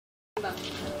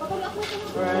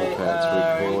Alright,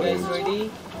 are you guys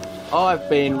ready? I've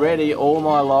been ready all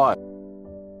my life.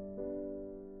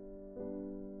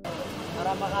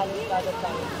 Para makalis kagad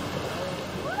tayo.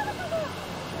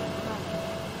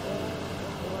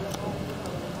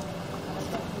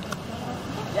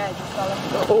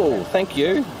 Oh, thank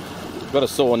you. Got a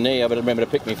sore knee, I better remember to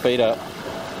pick my feet up.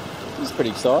 This is pretty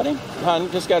exciting.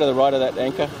 Hun, just go to the right of that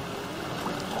anchor.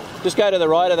 Just go to the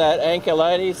right of that anchor,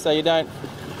 ladies, so you don't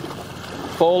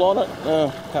fall on it.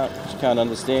 Oh, can't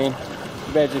understand.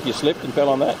 Imagine if you slipped and fell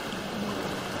on that.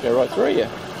 Go right through you.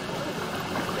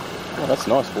 Oh, that's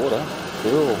nice water.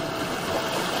 Cool.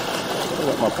 What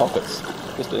about my pockets?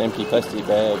 Just an empty plastic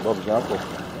bag, Bob's your uncle.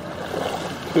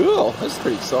 Cool, that's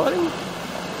pretty exciting.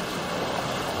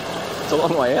 It's a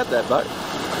long way out, that boat.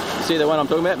 You see the one I'm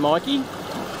talking about, Mikey?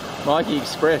 Mikey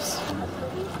Express.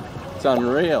 It's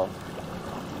unreal.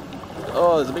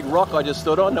 Oh, there's a big rock I just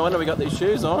stood on. No wonder we got these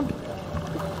shoes on.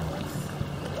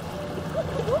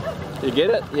 You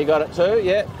get it? You got it too?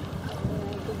 Yeah.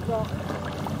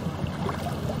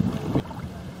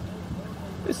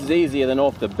 This is easier than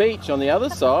off the beach on the other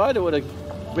side. It would have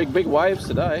big waves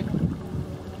today.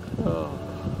 Oh.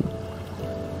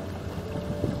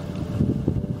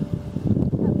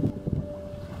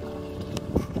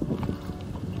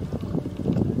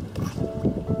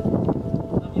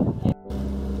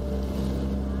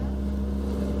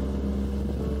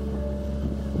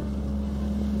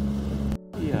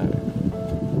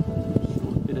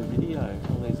 Short bit of video.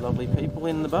 All these lovely people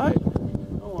in the boat.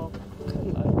 Oh well.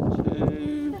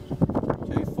 2,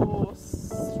 4,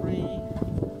 3,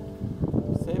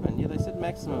 7. Yeah, they said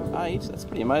maximum 8. That's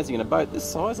pretty amazing in a boat this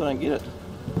size. I don't get it.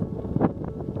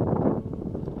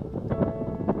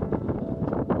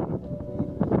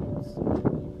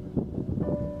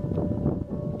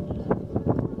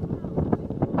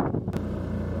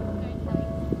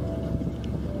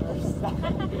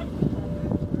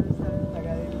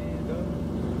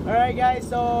 Alright guys,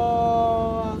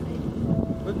 so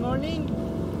good morning.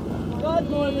 Good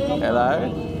morning. Hello.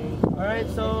 Alright,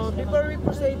 so before we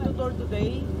proceed to tour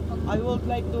today, I would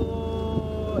like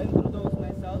to introduce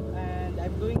myself, and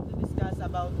I'm going to discuss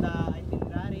about the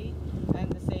itinerary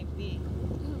and the safety.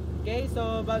 Okay,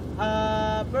 so but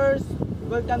first,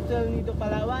 welcome to Nido,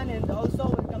 Palawan, and also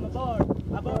welcome aboard.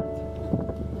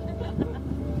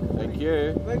 Thank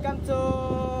you. Welcome to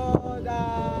the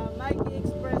Mikey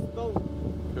Express boat.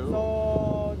 Cool.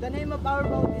 So the name of our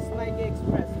boat is Mikey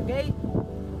Express, okay?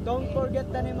 Don't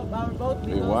forget the name of our boat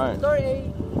because in Store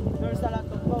A, there's a lot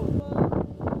of boats.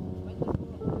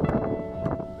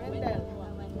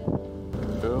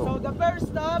 Cool. So the first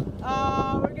stop,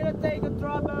 we're gonna take a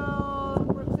travel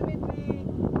approximately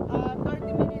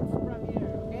 30 minutes from here,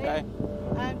 okay?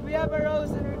 And we have a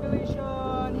rules and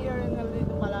regulation here in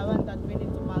Nido, Palawan that we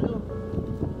need to follow.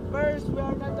 First, we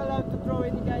are not allowed to throw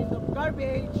any kind of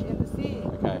garbage in the sea.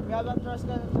 Okay. We have a trash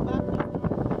can at the back.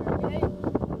 Okay.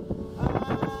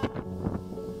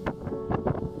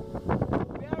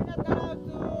 We are not allowed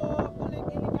to collect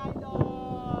any kind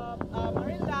of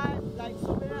marine life like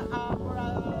souvenir,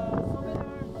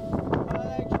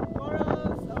 like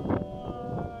corals or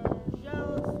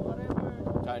shells, whatever.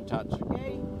 Don't touch.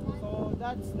 Okay. So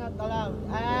that's not allowed.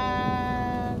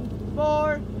 And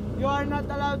 4, you are not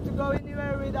allowed to go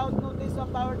anywhere without notice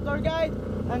of our tour guide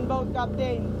and boat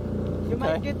captain. You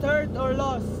might get hurt or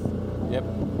lost. Yep.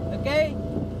 Okay?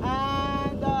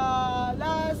 And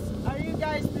last,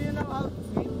 do you know how to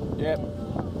swim? Yep.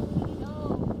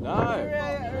 No.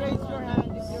 Raise your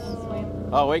hand if you swim.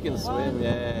 Oh, we can swim,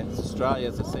 yeah. It's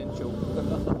Australia's essential.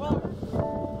 Well,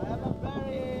 I have a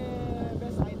very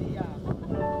best idea.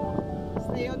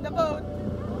 Stay on the boat.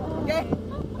 Okay?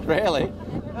 Really?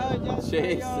 Just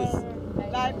Jesus.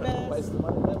 Life vest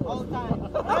all time.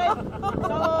 Alright?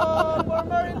 So, for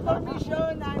more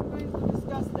information, I'm going to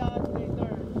discuss that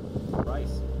later.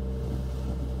 Race.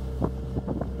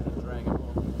 Drag it off.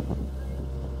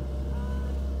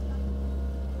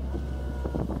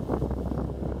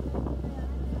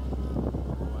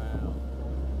 Wow.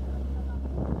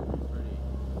 Pretty.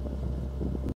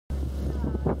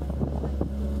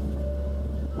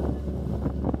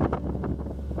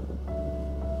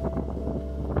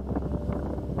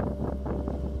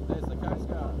 There's the Coast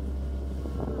Guard.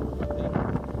 I think.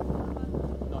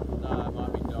 No, it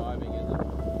might be diving, is it?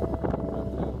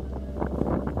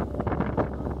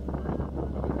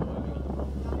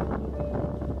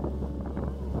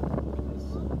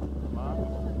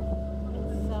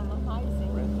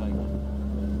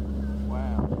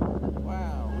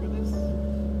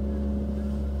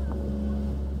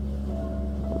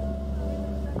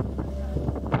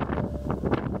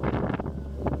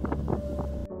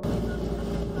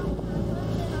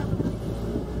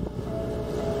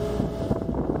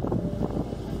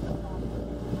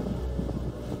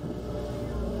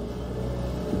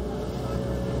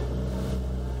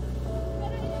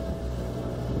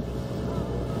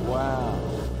 Wow.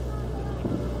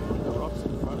 The rocks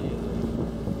in front of you.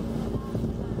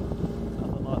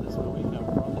 Nothing like this where we come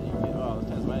from that you get, oh, the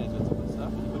Tasmania's got some good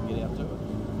stuff, but you couldn't get out to it.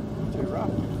 Too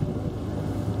rough.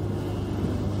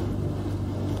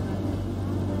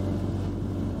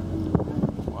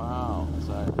 Wow.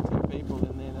 So 2 people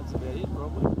in there, that's about it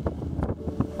probably.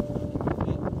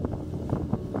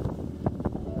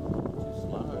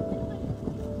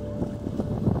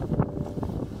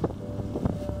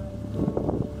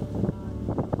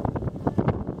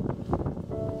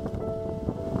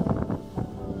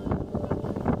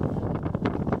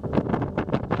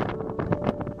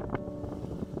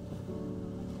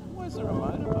 Is there a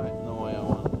motorboat in the way I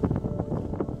want?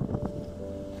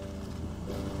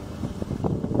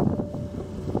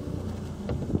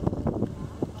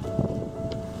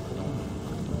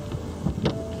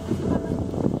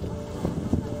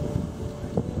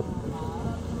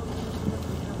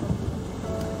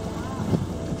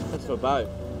 That's for both.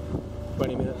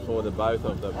 20 minutes for the both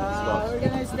of the spots. We're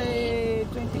gonna stay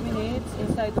 20 minutes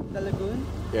inside of the lagoon.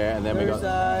 Yeah, and then we There's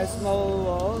got a small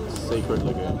wall. secret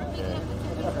lagoon. Yeah.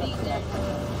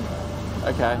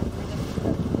 Okay.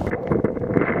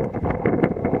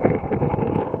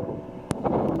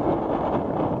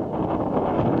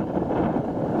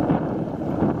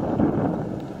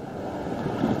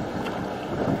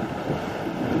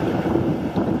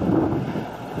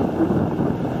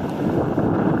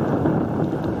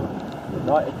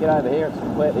 Right, get over here, it's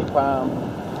completely calm.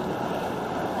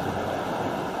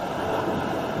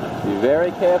 Be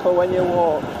very careful when you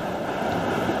walk.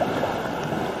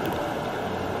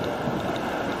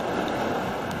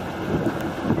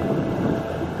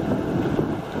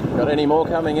 Got any more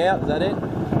coming out? Is that it?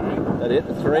 Is that it?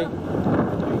 The 3?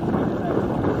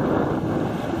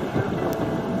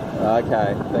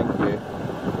 Okay, thank you.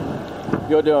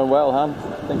 You're doing well, hon.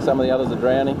 I think some of the others are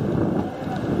drowning.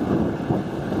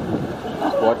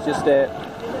 Watch your step.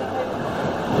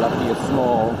 Lucky you're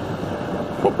small.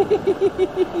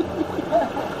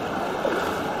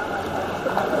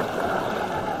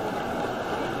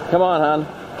 Come on, hon.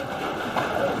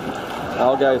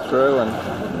 I'll go through and...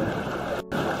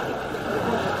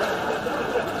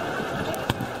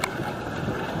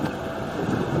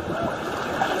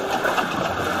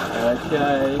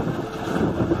 Okay.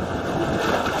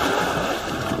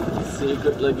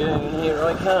 Secret lagoon, here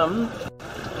I come.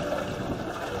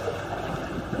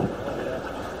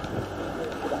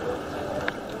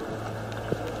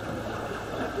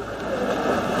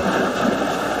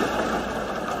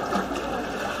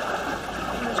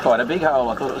 Quite a big hole,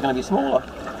 I thought it was going to be smaller.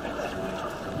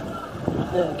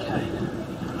 Okay.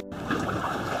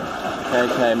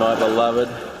 Okay, my beloved.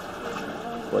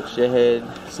 Watch your head.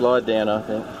 Slide down, I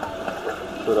think.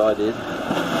 That's what I did.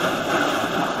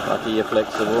 Lucky you're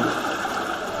flexible.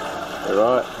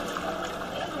 Alright.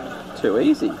 Too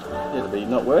easy. It'll be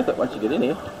not worth it once you get in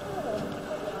here.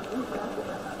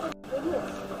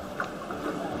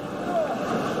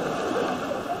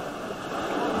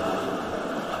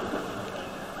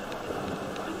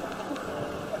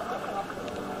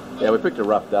 Yeah, we picked a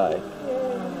rough day.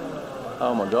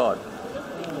 Oh my god.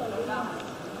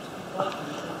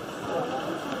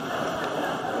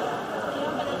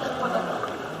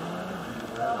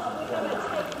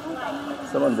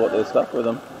 Someone bought their stuff with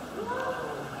them.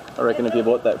 I reckon if you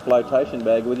bought that flotation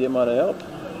bag with you, it might have helped.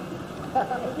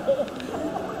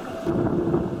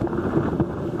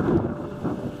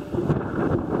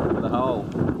 The hole.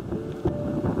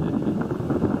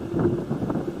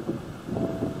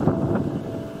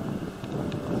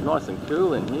 It's nice and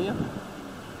cool in here.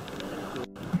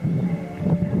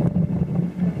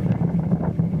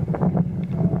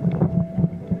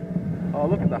 Oh,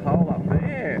 look at the hole up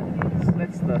there.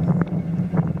 That's the...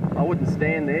 I wouldn't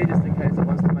stand there just in case it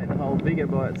wants to make the hole bigger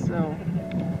by itself.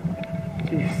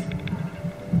 Jeez.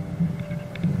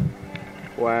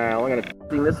 Wow, I'm going to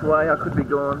thing this way. I could be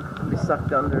gone. I'll be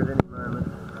sucked under at any moment.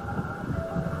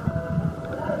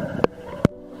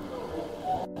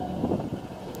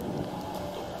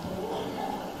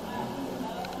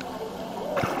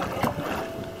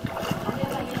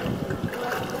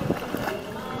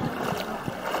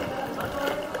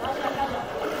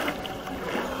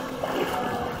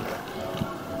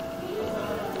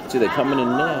 See, they're coming in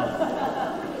now.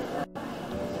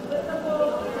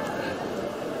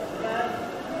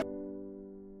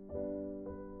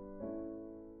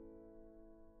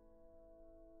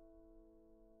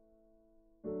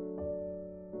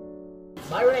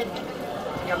 Byron!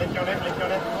 Lift your net, lift your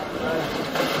net.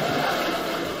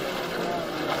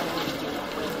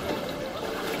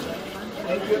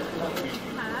 Thank you.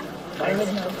 Byron,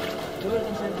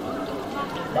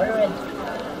 Byron.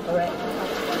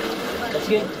 Alright. That's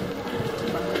good.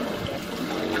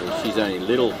 She's only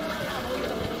little.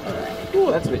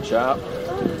 Oh, that's a bit sharp.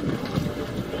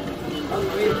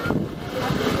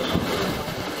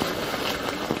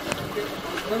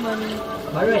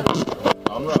 Byron.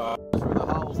 I'm right. Through the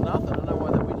hole's nothing. I don't know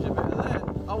why they whinge about that.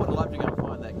 I would love to go and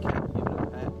find that cat and give it a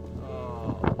pat. Oh.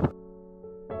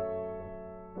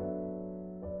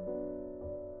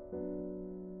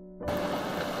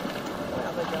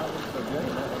 Wow, they go into the lagoon.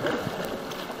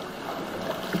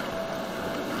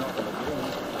 Not the lagoon.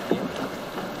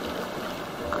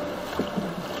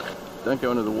 Don't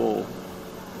go into the wall.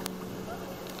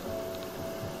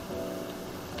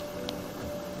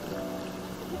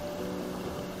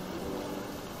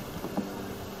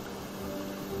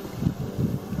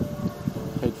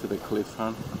 Head for the cliff,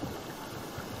 hon.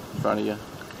 In front of you.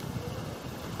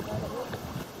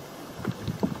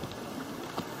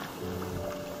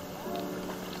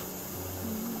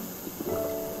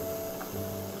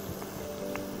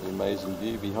 The amazing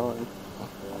view behind.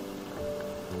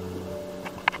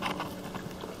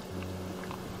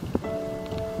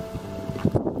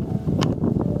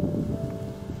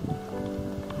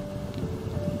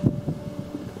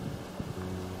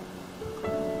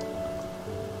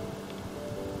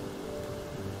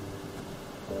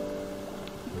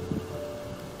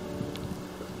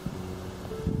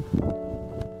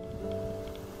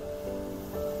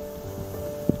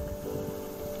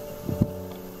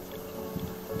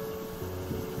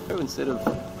 Instead of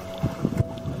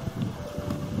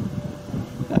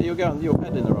no, you're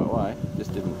heading the right way.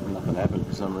 Just nothing happened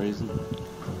for some reason.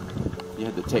 You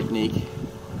had the technique.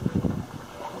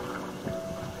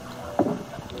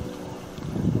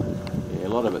 Yeah, a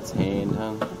lot of it's hand,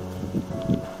 huh?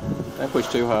 Don't push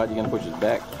too hard. You're going to push it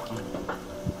back.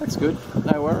 That's good.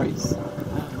 No worries.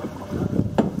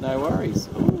 No worries.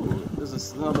 Ooh,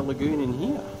 there's another lagoon in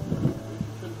here.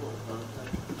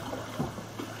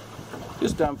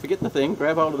 Just forget the thing,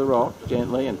 grab hold of the rock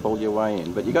gently and pull your way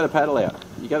in. But you got to paddle out.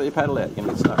 You got your paddle out, you're going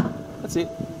to get stuck. That's it.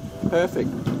 Perfect.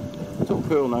 It's all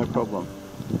cool, no problem.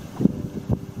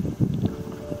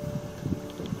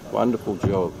 Wonderful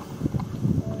job.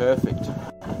 Perfect.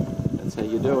 That's how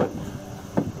you do it.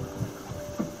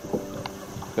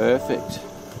 Perfect.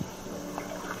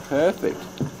 Perfect.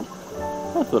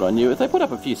 I thought I knew. If they put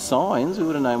up a few signs, we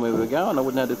would have known where we were going. I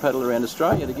wouldn't have to paddle around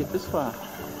Australia to get this far.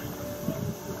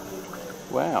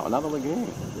 Wow, another lagoon.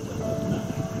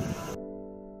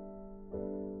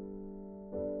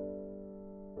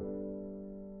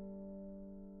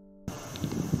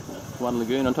 One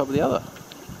lagoon on top of the other.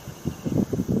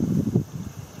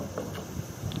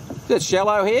 Is it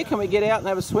shallow here? Can we get out and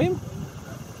have a swim?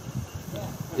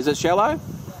 Is it shallow?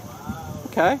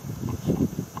 Okay.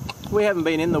 We haven't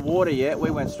been in the water yet.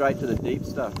 We went straight to the deep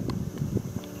stuff.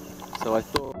 So I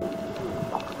thought...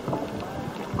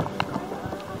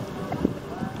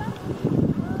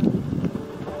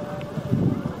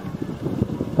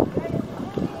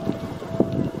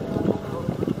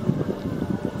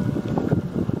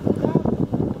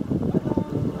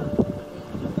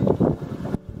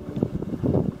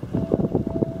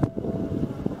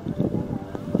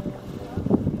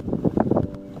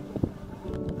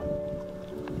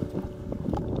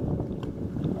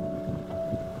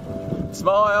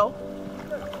 Smile!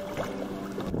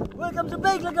 Welcome to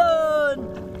Big Lagoon!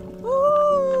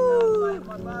 Woo!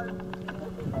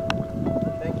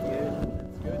 Thank you.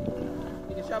 That's good.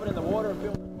 You can shove it in the water and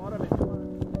film the bottom if you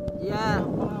want. Yeah.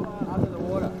 Under the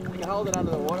water. You can hold it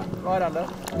under the water. Right under.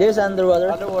 There's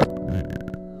underwater. Underwater.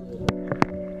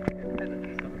 And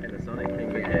the Sonic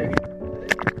thing we had.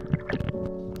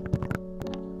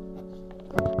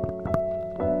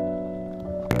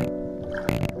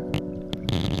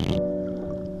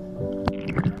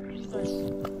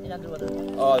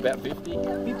 Oh, about 50.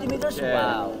 50 meters? Yeah.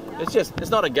 Wow. It's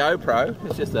not a GoPro,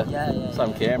 it's just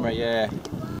some camera, yeah.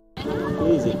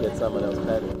 Easy to get someone else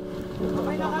paddling.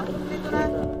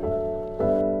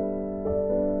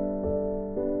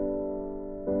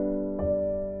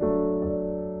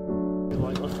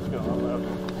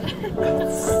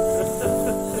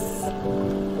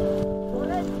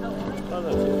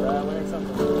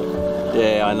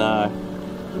 Yeah, I know.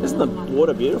 Isn't the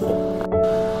water beautiful?